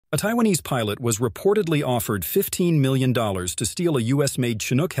A Taiwanese pilot was reportedly offered $15 million to steal a U.S.-made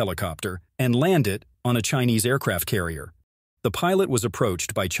Chinook helicopter and land it on a Chinese aircraft carrier. The pilot was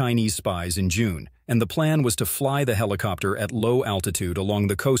approached by Chinese spies in June, and the plan was to fly the helicopter at low altitude along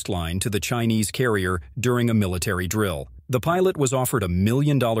the coastline to the Chinese carrier during a military drill. The pilot was offered a $1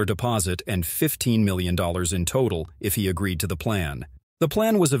 million deposit and $15 million in total if he agreed to the plan. The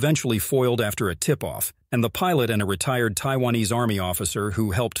plan was eventually foiled after a tip-off, and the pilot and a retired Taiwanese army officer who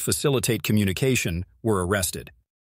helped facilitate communication were arrested.